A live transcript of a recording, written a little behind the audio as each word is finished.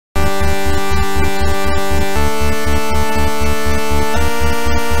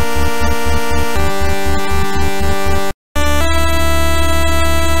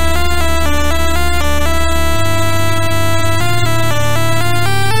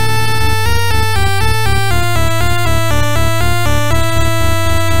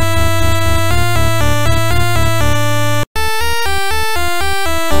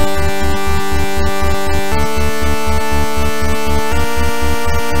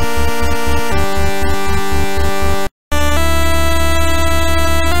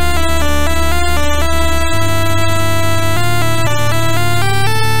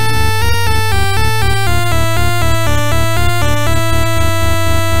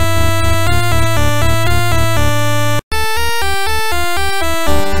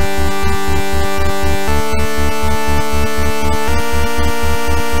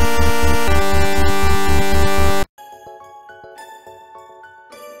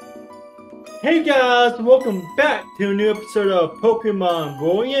Hey guys, welcome back to a new episode of Pokemon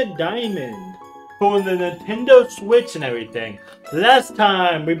Brilliant Diamond for the Nintendo Switch and everything. Last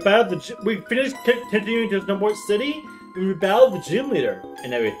time we finished continuing to Snowpoint City and we battled the gym leader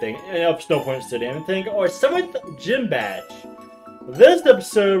and everything of Snowpoint City and everything. Our 7th gym badge. This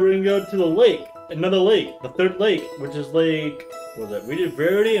episode we're gonna go to the lake, another lake, the 3rd lake, which is Lake, what was it? We did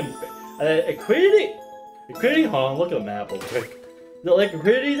Verity and Equity. Hold on, look at the map real quick. Is it Lake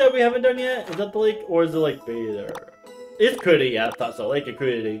Equity that we haven't done yet? Is that the lake? Or is it Lake Vader? It's Equity, yeah, I thought so. Lake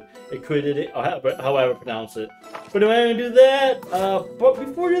Equity. Equity, however pronounce it. But anyway, I'm gonna do that. But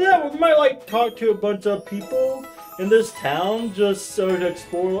before we do that, we might like talk to a bunch of people in this town just so to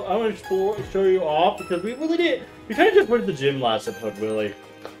explore. I want to show you off because we really did. We kind of just went to the gym last episode, really.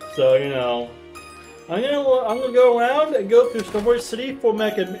 So, you know. I'm gonna go around and go through Snowpoint City for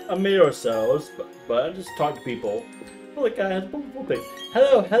like a minute or so. But I just talk to people. Oh, the guy has a thing.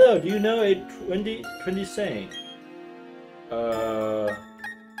 Hello, do you know a trendy saying?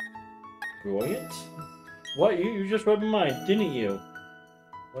 Brilliant? What? You just read my mind, didn't you?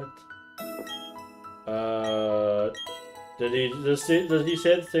 What? Does he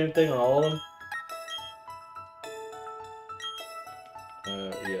say the same thing on all of them?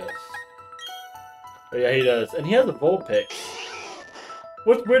 Yes. Oh, yeah, he does. And he has a Vulpix.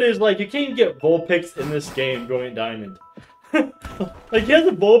 What's weird is, like, you can't even get Vulpix in this game, Brilliant Diamond. Like, he has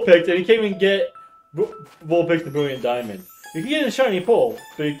a Vulpix, and you can't even get Vulpix to Brilliant Diamond. You can get a Shiny Pull,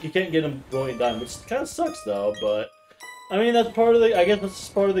 but you can't get him Brilliant Diamond, which kind of sucks, though, but... I mean, that's part of the... I guess that's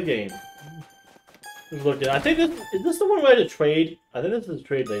just part of the game. Just looking. I think this... Is this the one way to trade? I think this is a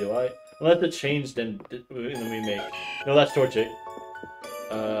trade lady, right? Unless it changed in the remake. No, that's Torchic.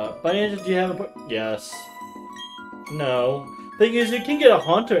 By any chance, do you have a... Yes. No. Thing is, you can get a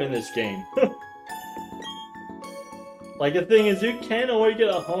Haunter in this game. Like, the thing is, you can always get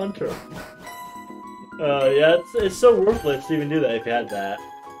a Haunter. Yeah, it's so worthless to even do that if you had that.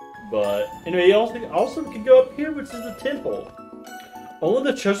 But, anyway, you also can go up here, which is the temple. Only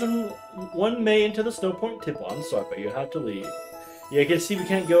the chosen one may enter the Snowpoint Temple. I'm sorry, but you have to leave. Yeah, you can see we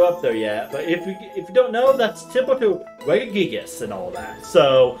can't go up there yet. But if you don't know, that's Temple to Regigigas and all that.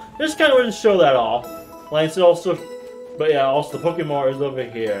 So, just kind of want to show that off. Like, it's also... But yeah, also the Pokemon is over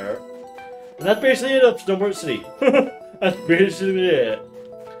here. And that's basically it of Snowpoint City. That's basically it.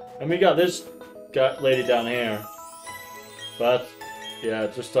 And we got this lady down here. But, yeah,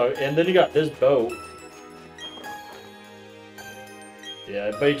 just start. And then you got this boat.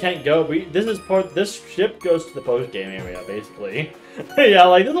 Yeah, but you can't go. This ship goes to the post-game area, basically. Yeah,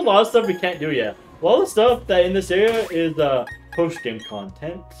 like, there's a lot of stuff we can't do yet. A lot of the stuff that in this area is post-game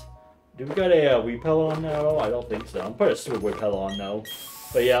content. Do we got a repel on now? I don't think so. I'm putting a super repel on now.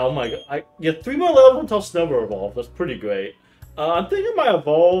 But yeah, oh my god. I get 3 more levels until Snowbird evolves. That's pretty great. I'm thinking I might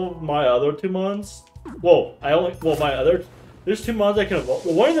evolve my other 2 mons. There's 2 mons I can evolve.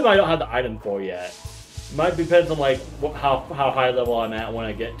 Well, one of them I don't have the item for yet. It might depend on like how high level I'm at when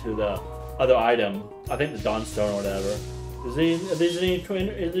I get to the other item. I think the Dawnstone or whatever. Is there any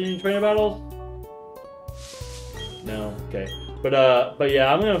trainer battles? No. Okay. But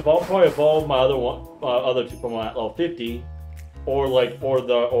yeah, I'm gonna probably evolve my other 2 Pokemon at level 50, or the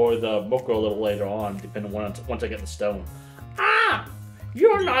Moko level later on, depending on once I get the stone. Ah!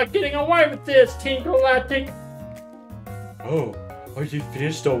 You're not getting away with this, Team Galactic. Oh, are you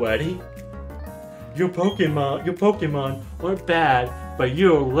finished already? Your Pokemon aren't bad, but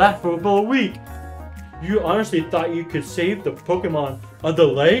you're laughable weak. You honestly thought you could save the Pokemon on the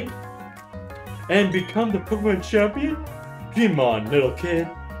lake and become the Pokemon champion? Come on, little kid.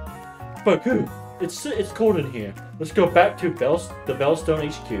 Baku, it's cold in here. Let's go back to the Veilstone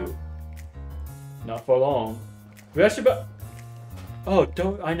HQ. Not for long. We actually Oh,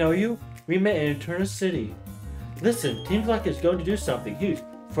 don't I know you? We met in Eternal City. Listen, Team Galactic is going to do something huge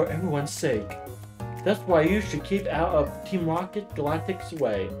for everyone's sake. That's why you should keep out of Team Rocket Galactic's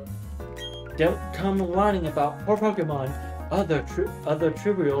way. Don't come whining about poor Pokemon, other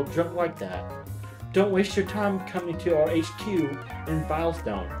trivial junk like that. Don't waste your time coming to our HQ in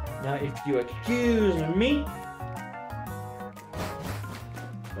Veilstone. Now, if you excuse me...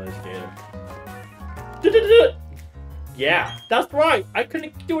 Yeah, that's right. I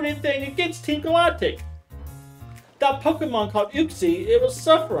couldn't do anything against Team Galactic. That Pokemon called Uxie, it was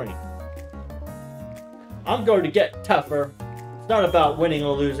suffering. I'm going to get tougher. It's not about winning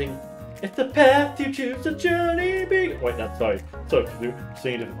or losing. It's the path you choose, the journey be... Wait, that's sorry. Sorry,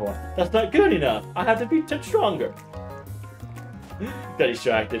 singing it before. That's not good enough. I have to be stronger. Got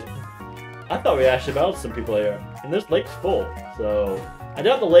distracted. I thought we actually battled some people here. And this lake's full, so... I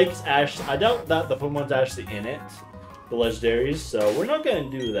doubt the lake's actually... I doubt that the Pokemon's actually in it. the legendaries, so we're not gonna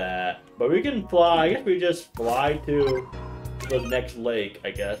do that. But we can fly. I guess we just fly to the next lake.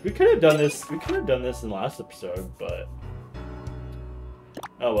 I guess we could have done this. We could have done this in the last episode, but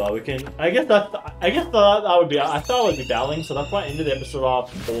oh well. We can. I guess that would be. I thought it would be battling, so that's why I ended the episode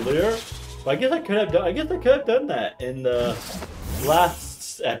off earlier. But I guess I could have done. I guess I could have done that in the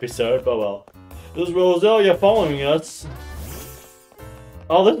last episode. But well, this is Roselia following us.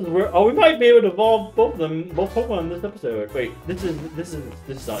 Oh, this is where. Oh, we might be able to evolve both of them, both Pokemon in this episode. Wait, this is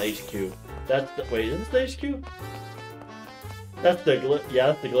not HQ. That's the, wait, is this the HQ? That's the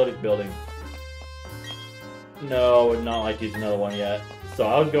that's the Galactic building. No, I would not like to use another one yet. So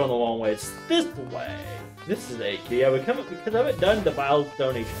I was going the long way. It's this way. This is the HQ. Yeah, because I haven't done the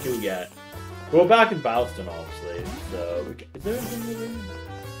Veilstone HQ yet. We're back in Veilstone, obviously. So is there anything moving?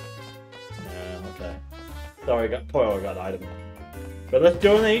 Yeah, okay. Sorry, I got an item. But let's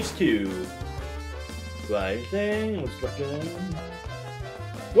go in the HQ. Right thing, let's look in.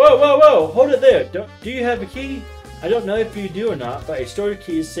 Whoa, whoa, whoa! Hold it there! Do you have a key? I don't know if you do or not, but a storage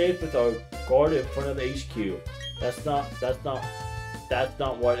key is safe with our guard in front of the HQ. That's not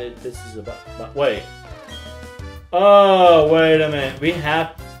what this is about. But wait. Oh, wait a minute. We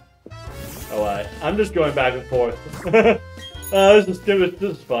have. Oh, I'm just going back and forth. This is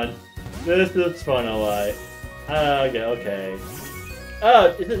fun. This is fun. Alright. Okay. Oh,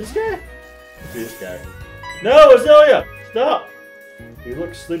 is it this guy? Let's do this guy. No, Azalea! Stop! You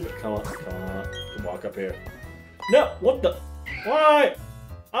look sleepy. Come on. Come walk up here. No, what the? Why?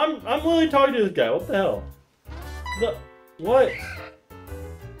 I'm literally talking to this guy. What the hell? What?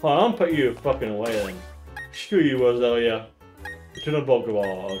 Hold on, I'm put you fucking away then. Screw you, Azalea. Turn the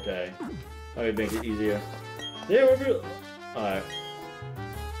Pokeball. Okay. Let me make it easier. There we go. Alright.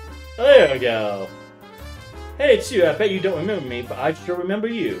 There we go. Hey, it's you. I bet you don't remember me, but I sure remember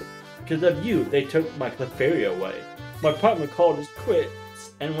you. Because of you, they took my Clefairy away. My partner called his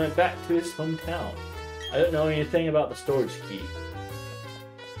quits and went back to his hometown. I don't know anything about the storage key.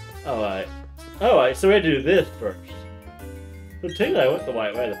 Alright. Alright, so we had to do this first. So technically I went the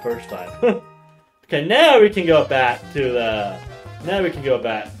right way the first time. Okay, now we can go back to the... Now we can go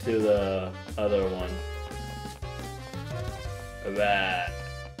back to the other one. Alright.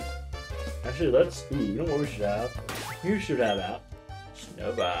 Actually, let's... Ooh, you know what we should have? You should have out.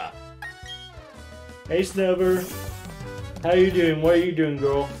 Snowball. Hey, Snowball. How you doing? What are you doing,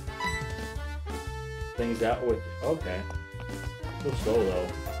 girl? Things out with you. Okay. So slow, though.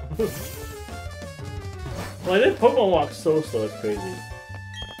 Well, I did Pokemon walk so slow, it's crazy.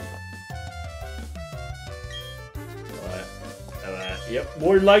 Alright. Yep.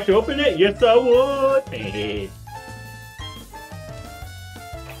 Would like to open it? Yes, I would.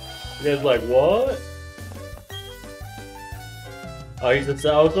 You guys like, what? Oh, he said,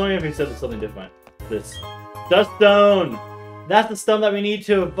 I was wondering if he said something different. This. Dust Stone! That's the stone that we need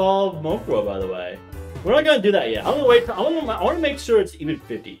to evolve Mokro, by the way. We're not gonna do that yet. I'm gonna wait. I want to make sure it's even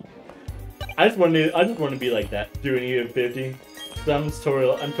 50. I just want to be like that, doing even 50. So I'm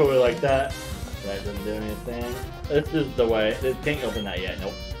totally like that. That doesn't do anything. This is the way. It can't open that yet.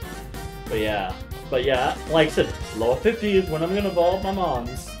 Nope. But yeah, like I said, low 50 is when I'm gonna evolve my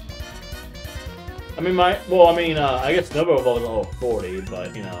mons. I guess Snowball evolves all 40,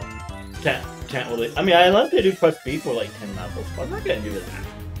 but you know, can't really. I mean, unless they do press B for like 10 levels, but I'm not gonna do that.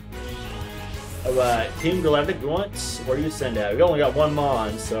 Alright, Team Galactic once. Where do you send out? We only got one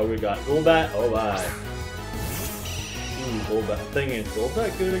Mon, so we got Golbat. Alright. Golbat. Thing is,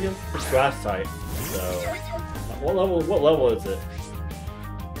 Golbat good against it's grass type. So, what level is it?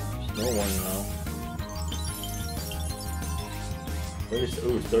 There's no one, you know. 30,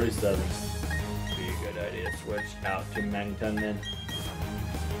 ooh, 37. Be a good idea to switch out to Magneton then.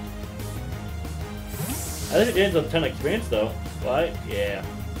 I think it gains a ton of experience though, right? Yeah.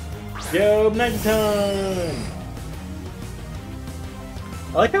 Go Magneton!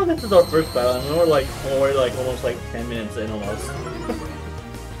 I like how this is our first battle, and we're like almost like 10 minutes in almost.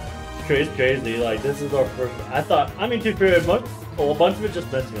 It's crazy, like this is our first. I mean, to be fair, a bunch of it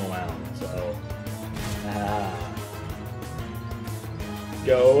just messing around, so.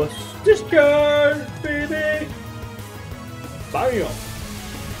 Go discard, baby! Bam!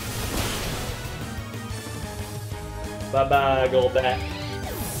 Bye bye, Golbat.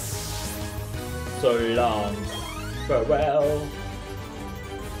 So long. Farewell.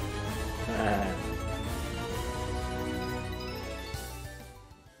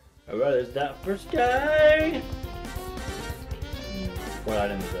 Alright, there's that first guy. What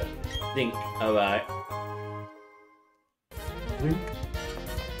item is that? Think. Alright.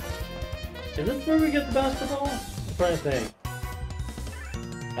 Is this where we get the basketball? I'm trying to think.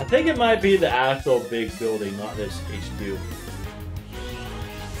 I think it might be the actual big building, not this HQ.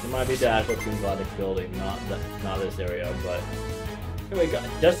 It might be the actual Team Galactic building, not this area, but here we go.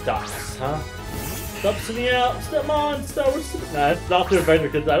 Desktops, huh? Stop sitting out, step on, stop. Nah, it's not too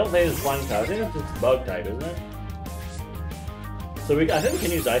effective because I don't think it's flying type. I think it's just bug type, isn't it? So I think we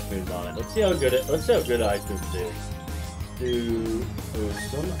can use ice moves on it. Let's see how good ice moves do.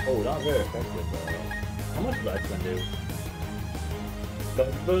 Oh, not very effective though. How much does ice moves do?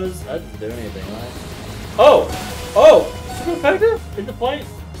 Buzz, that doesn't do anything, right? Oh! Super effective? Is the point?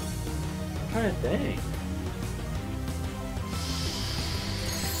 I'm trying to think.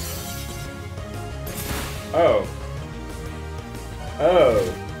 Oh,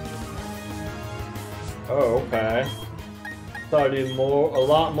 okay. Thought I'd do a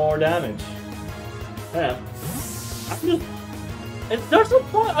lot more damage. Yeah. There's no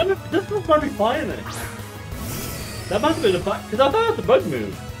point. I mean, this one's gonna be flying in it. That must have been the bug, because I thought it was the bug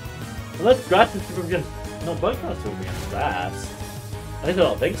move. Unless grass is super good. No, bug's not super fast. I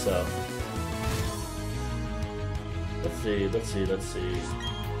don't think so. Let's see.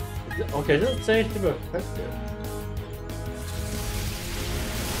 Okay, it doesn't say it's super effective.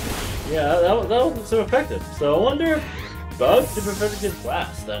 Yeah, that wasn't super effective. So I wonder if bug super effective against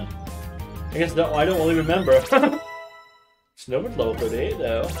blast then. I guess I don't really remember. Snowbird's level 38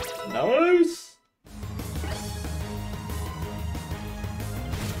 though. Nice!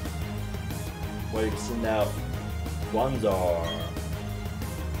 Wait, send out Guanzar.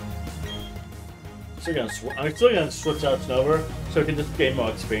 I'm still gonna switch out Snowbird so we can just gain more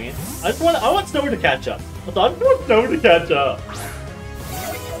experience. I want Snowbird to catch up. I want Snowbird to catch up.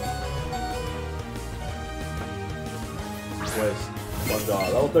 Where's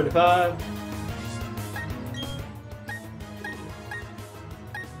Guanzar? Level 35.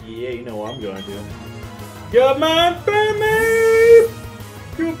 Yeah, you know what I'm going to do. You're my baby!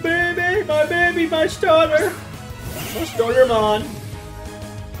 You baby, my starter! My starter man!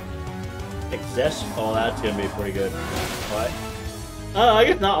 Access? Oh, that's gonna be pretty good. What? I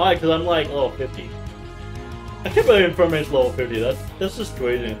guess not why, because I'm like level 50. I can't believe information's level 50. That's just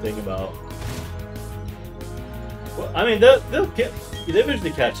crazy to think about. Well, I mean, they'll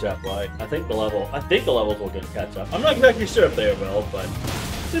eventually catch up, right? I think the levels will get catch up. I'm not exactly sure if they will, but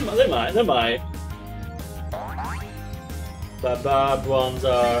they might. Bye-bye,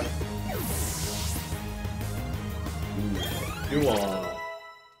 Bronzer. You want.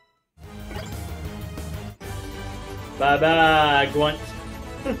 Bye-bye, Grunt.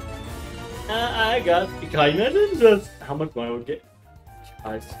 I got. Can you imagine just how much money I would get?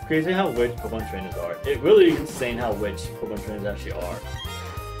 It's crazy how rich Pokemon trainers are. It really is insane how rich Pokemon trainers actually are.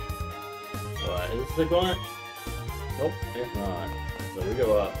 What, is this a Grunt? Nope, it's not. So we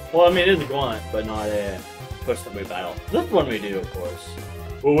go up. Well, I mean, it is a Grunt, but not a push-the-way battle. This one we do, of course.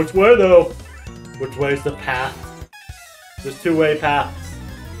 Well, which way, though? Which way is the path? There's two-way paths.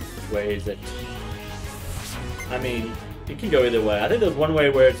 Which way is it? I mean, it can go either way. I think there's one way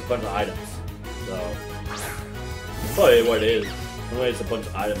where it's a bunch of items. So, that's probably what it is. One way it's a bunch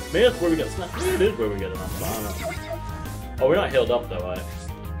of items. Maybe that's where we get snapped. Maybe it is where we get them. I don't know. Oh, we're not healed up though, right?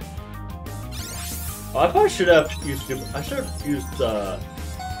 Oh, I probably should have used. I should have used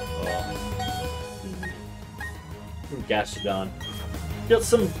Gastrodon. Get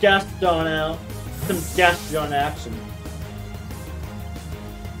some Gastrodon out. Some Gastrodon action.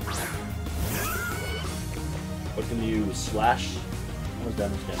 What can you slash? How much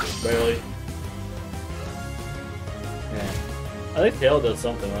damage can do? Barely. Yeah. I think Tail does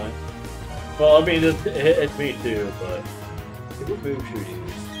something, right? Well, I mean, it's me too, but... What move should we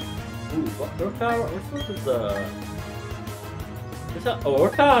use? Ooh, Earth Power? Which one is, oh,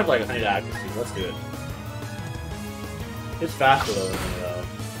 Earth Power has like 100 accuracy. Let's do it. It's faster though, though.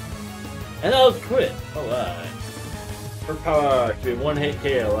 And that was crit! Alright. Earth Power should be one hit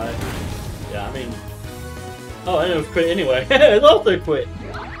KO, right? Yeah, I mean... Oh, and it was crit anyway. It's also crit!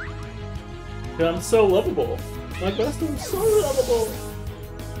 Because I'm so lovable. My best is so lovable.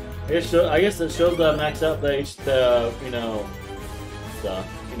 I guess it shows that I max out the you know, stuff.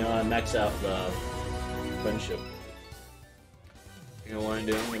 You know, I max out the friendship. You know what I'm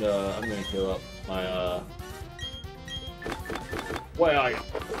doing? I'm gonna heal up my Where are you?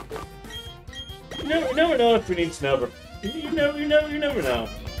 You never know if we need Snowbird. You never know.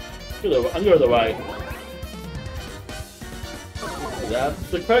 I'm going the right. That's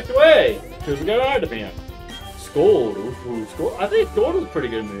the correct way. Because we got our defense. Scold. Ooh, Scold. I think Scold is a pretty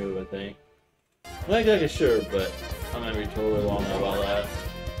good move, I think. I'm not exactly sure, but I'm gonna be totally wrong about that.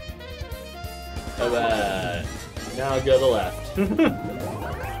 Alright. Now go to the left.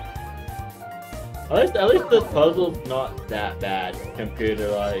 At least this puzzle's not that bad compared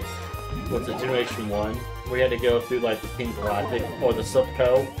to like, what's it, Generation 1? Where you had to go through like the King Galactic or the Silph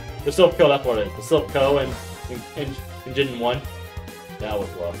Co. The Silph Co, that's what it is. The Silph Co in Gen 1. That was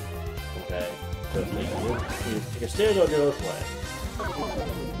rough. Okay. So you take a stairs or go this way.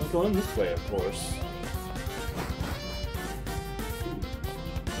 I'm going this way, of course.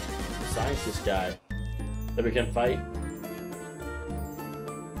 The scientist guy that we can fight.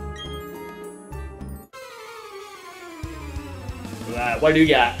 Alright, what do you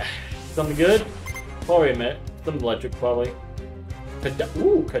got? Something good? Probably a minute. Something electric, probably.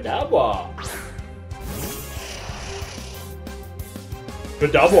 Ooh, Kadabra!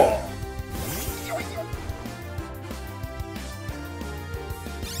 Kadabra!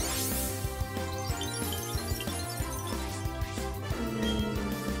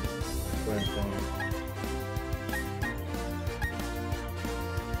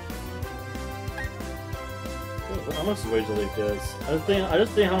 How much Razor Leaf does? I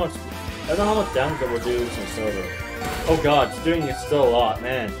just think how much. I don't know how much damage it will do to the server. Oh god, it's doing it still a lot,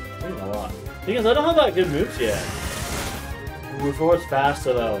 man. It's doing a lot. Because I don't have that good moves yet. Ooh, forward's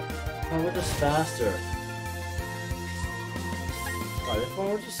faster though. Oh, we're just faster. Alright, if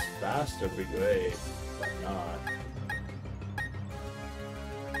forward's just faster, would be great. But not.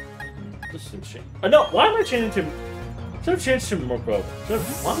 This is change. No, why am I changing to? Should have changed to Murkrow.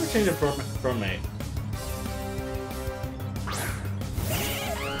 Why am I changing to Firmate?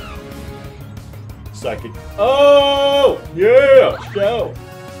 Second. Oh! Yeah! Show!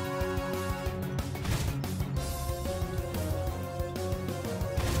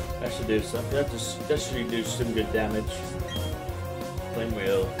 That should do something. That should do some good damage. Flame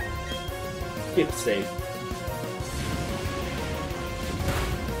Wheel. Keep it safe.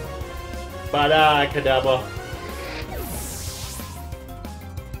 Bye-bye, Kadabra.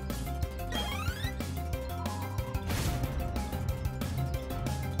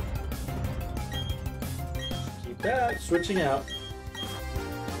 Yeah, switching out.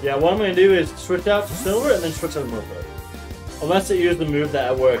 Yeah, what I'm gonna do is switch out to Silver and then switch out to Murkrow. Unless it used the move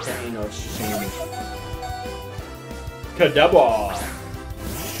that where it can, you know, change. Kadabra!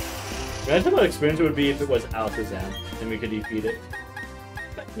 Imagine what experience it would be if it was Alakazam and we could defeat it.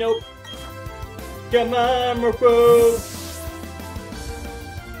 But nope. Come on, Murkrow!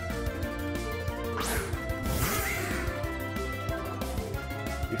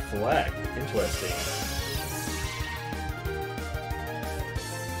 Reflect. Interesting.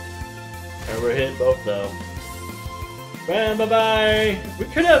 We're hitting both though. Bam, bye bye. We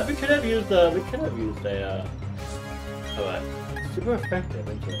could have used a alright. Super effective,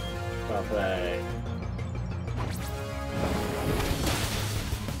 isn't it? Well played.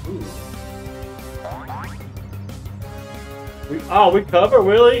 Ooh. We cover,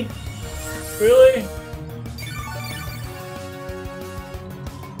 really? Really?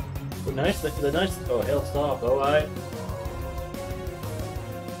 The nice oh hell stop, alright.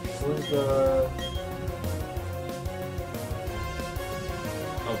 Where's the...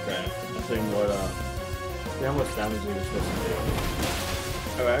 Okay, I'm saying what, see how much damage you're supposed to do.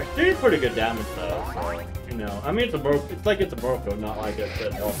 Alright, doing pretty good damage though, so, you know. I mean, it's like it's a Murkrow, not like it's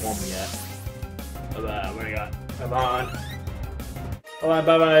an Elf yet. Alright, what do you got? Come on. Alright,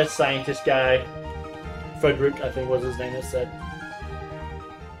 bye-bye, scientist guy. Frederick, I think was his name, it said.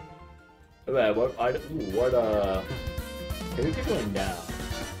 Alright, can we keep going down?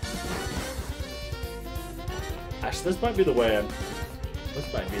 Actually, this might be the way I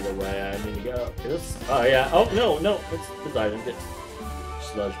need to go. Oh yeah. Oh no. It's this item. It's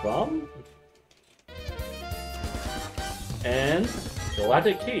Sludge Bomb and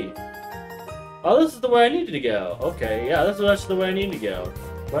Galactic Key. Oh, this is the way I needed to go. Okay, yeah, this is actually the way I need to go.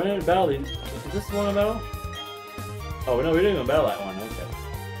 Running in battle. Is this the one in battle? Oh no, we didn't even battle that one. Okay.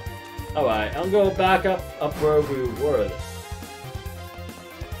 All right, I'm going back up where we were.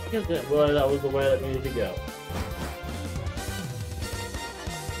 I guess that was the way that needed to go.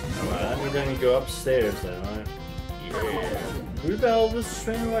 Alright, that means I can go upstairs then, right? Yeah. We battle this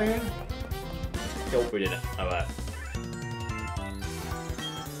trainer right here? Nope, we didn't. Alright.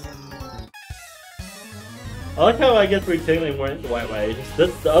 I like how I guess we technically went the right way.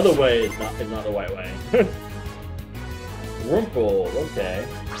 Just the other way is not the right way. Rumple, okay.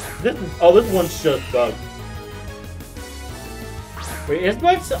 This one's just bugged. Wait, is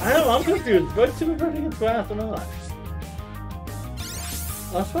Mike? I don't know. I'm confused. Is Mike super running against grass or not?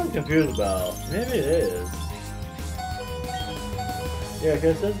 That's what I'm confused about. Maybe it is. Yeah,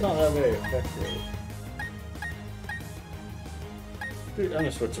 because it's not that very effective. Dude, I'm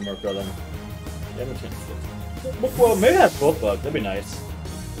gonna switch to Murkrow then. Yeah, I'm gonna switch. Well, maybe that's both bugs. That'd be nice.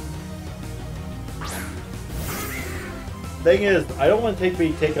 Thing is, I don't want to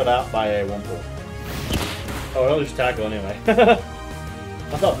be taken out by a Wumple. Oh, I'll just tackle anyway.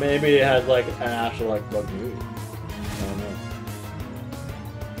 I thought maybe it had like an actual like bug move. I don't know.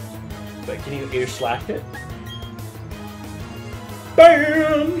 But can you ear slack it?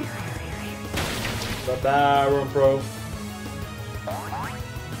 BAM! Bye-bye, Rumpro.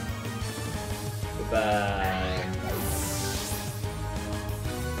 Bye-bye.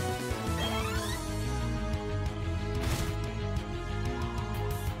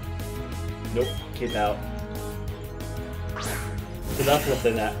 Nope, keep out. So that's the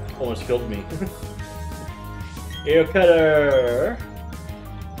thing that almost killed me. Ear cutter!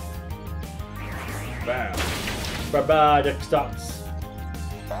 Bam! Bye-bye, Deck Stocks.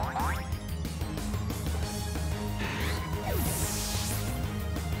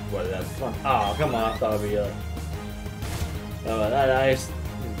 What is that? Come on. Oh, come on. I thought it'd be oh, that ice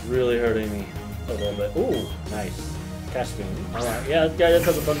is really hurting me a little bit. Ooh, nice. Casting. Alright, yeah, this guy just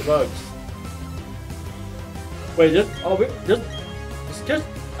has a bunch of bugs. Wait,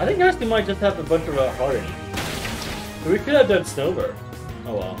 I think Casting might just have a bunch of hardening. We could have done Snowbird.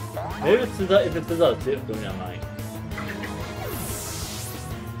 Oh well. Maybe if it's a tip, doing that might.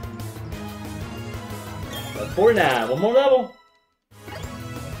 That's 49. One more level.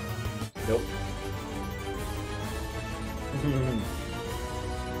 Nope.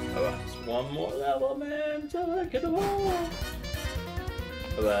 Alright, just one more level, man, until I get the wall.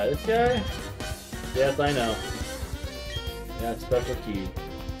 Alright, this guy? Yes, I know. Yeah, it's special key.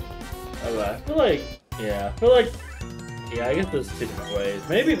 Alright, I feel like, yeah, I guess there's two different ways.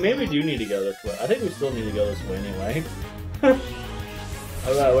 Maybe we do need to go this way. I think we still need to go this way anyway.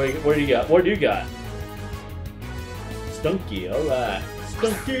 Alright, what do you got? What do you got? Stunky, alright.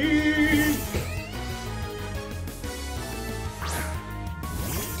 Stunky!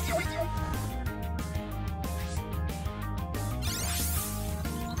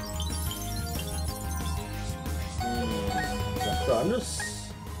 So I'm just...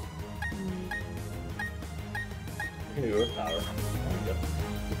 I can do Earth Power.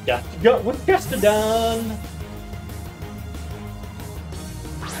 Got to go with Gastodon!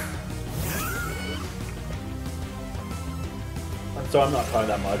 So I'm not trying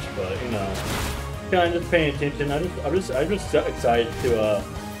that much, but you know, kind of just paying attention. I'm just excited to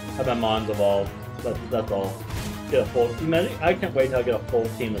have my mons evolve. That's all. Get a full. I can't wait till I get a full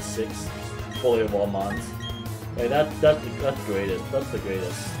team of 6 fully evolved mons. Like that's the greatest. That's the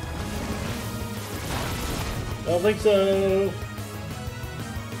greatest. I don't think so.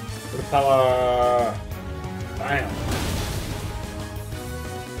 For the power. Bam.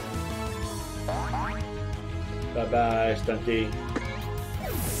 Bye bye, Stunky.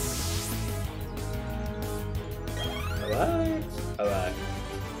 Alright. Alright.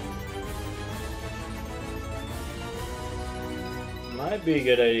 Might be a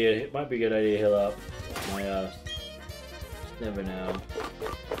good idea. It might be a good idea to heal up. My just never know.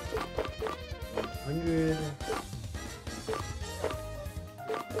 100.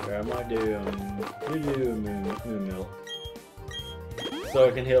 Or I might do moon milk. So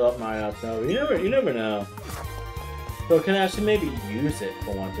I can heal up my snow. You never know. So I can actually maybe use it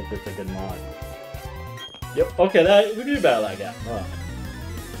for once if it's a good mod. Yep, okay, we do better like that. Huh.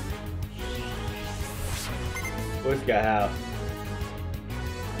 What's this guy have?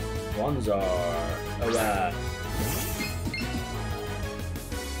 Bronzar. Alright.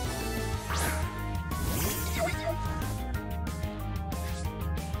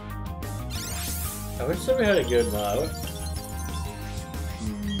 I wish somebody had a good mod.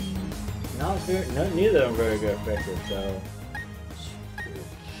 Not very, neither of them very good effective, so.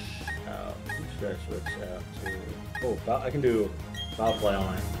 Switch out to. Oh, I can do foul play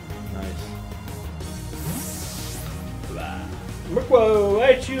on it. Nice. Whoa,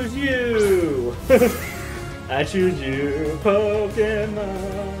 I choose you! I choose you,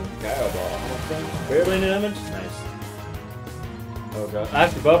 Pokemon! Fireball. Barely any damage? Nice. Oh god.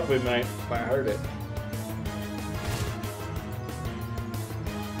 After buff, we might hurt it.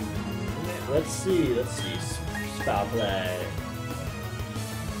 Let's see. Foul play.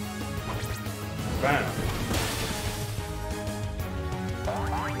 Bam.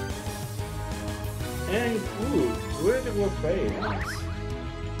 And ooh, where did it fade? Nice.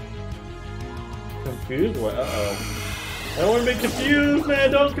 Confused? What? Uh-oh. I don't want to be confused, man!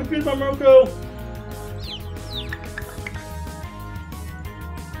 Don't confuse my Murko!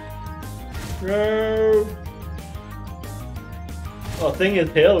 No! Well, the thing is,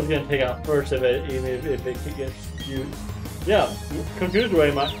 Tail is gonna take out first if it gets you. Yeah, confused way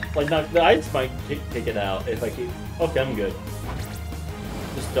might not the ice might take it out if I keep. Okay, I'm good.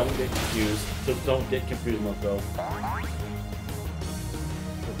 Just don't get confused. Just don't get confused, Murko.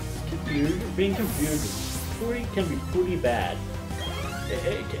 being confused can be pretty bad.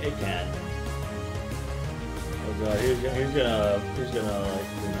 It can. Oh god, he's gonna like, you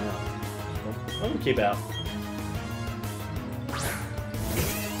know. Let me keep out.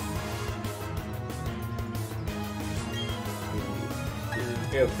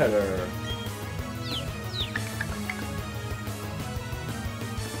 Go Petter.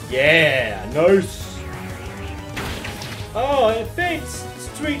 Yeah, nice. Oh, it fits.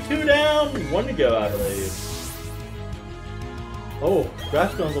 Street 2 down, 1 to go, I believe. Oh,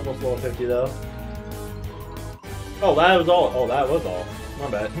 Grassstone's almost level 50 though. Oh, that was all. Oh, that was all. My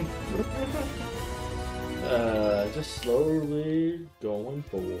bad. Just slowly going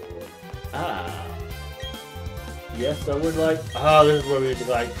forward. Ah. Yes, I would like. Oh, this is where we would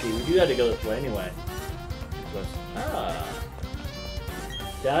like to. We do have to go this way anyway. Ah.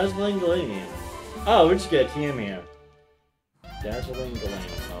 Dazzling Gleam. Oh, we just get a team here. Dazzling Gleam.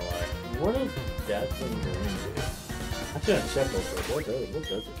 Alright. What does Dazzling Gleam do? I'm gonna check real quick. What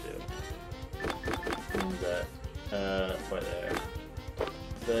does it do? What is that? Right there.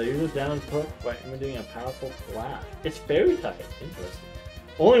 The user down put by emitting a powerful flash. It's fairy type. Interesting.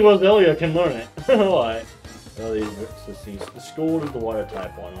 Only Roselia can learn it. Alright. Well, the school is the water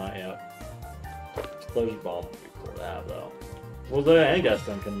type one, right? Yep. Explosion bomb would be cool to have though. Roselia and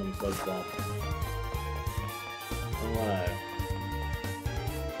Gaston can learn explosion bomb. Alright.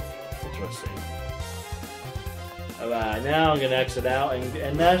 Interesting. Alright, now I'm gonna exit out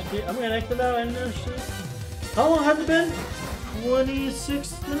and that's I'm gonna exit out and how long has it been?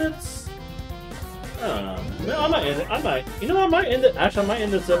 26 minutes? I don't know. I might end it. You know, I might end it. Actually, I might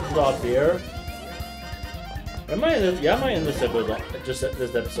end this episode off here. I might end this episode, just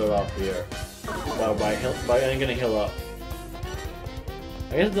this episode off here. I'm gonna heal up.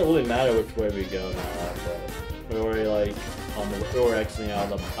 I guess it doesn't really matter which way we go now, but we're already like we're exiting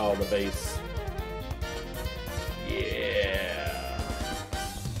out of the base. Yeah.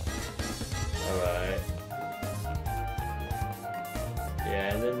 Alright.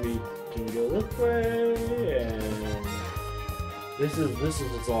 Yeah, and then we can go this way, and this is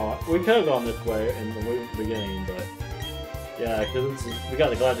a song. We could have gone this way in the beginning, but yeah, because we got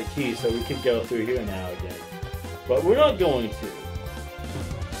the Galactic key, so we could go through here now again. But we're not going to.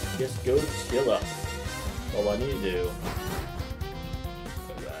 Just go chill up. All I need to do.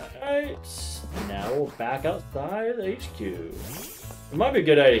 Alright, now we're back outside of the HQ. It might be a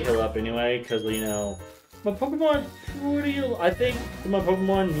good idea to heal up anyway, because you know. My Pokemon pretty. I think my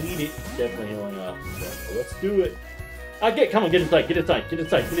Pokemon need it definitely healing up. So let's do it. Come on, get inside, get inside, get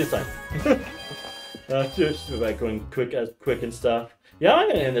inside, get inside. Just like going quick and stuff. Yeah, I'm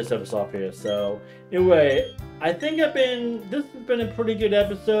gonna end this episode off here. So anyway, I think this has been a pretty good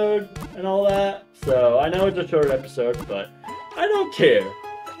episode and all that. So I know it's a short episode, but I don't care.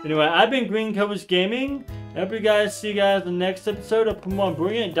 Anyway, I've been GreenCobrasGaming. I hope you guys see you guys in the next episode of Pokemon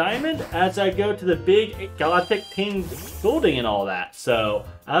Brilliant Diamond as I go to the big Galactic team building and all that. So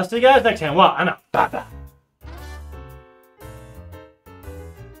I'll see you guys next time. Wow, I'm out. Bye bye.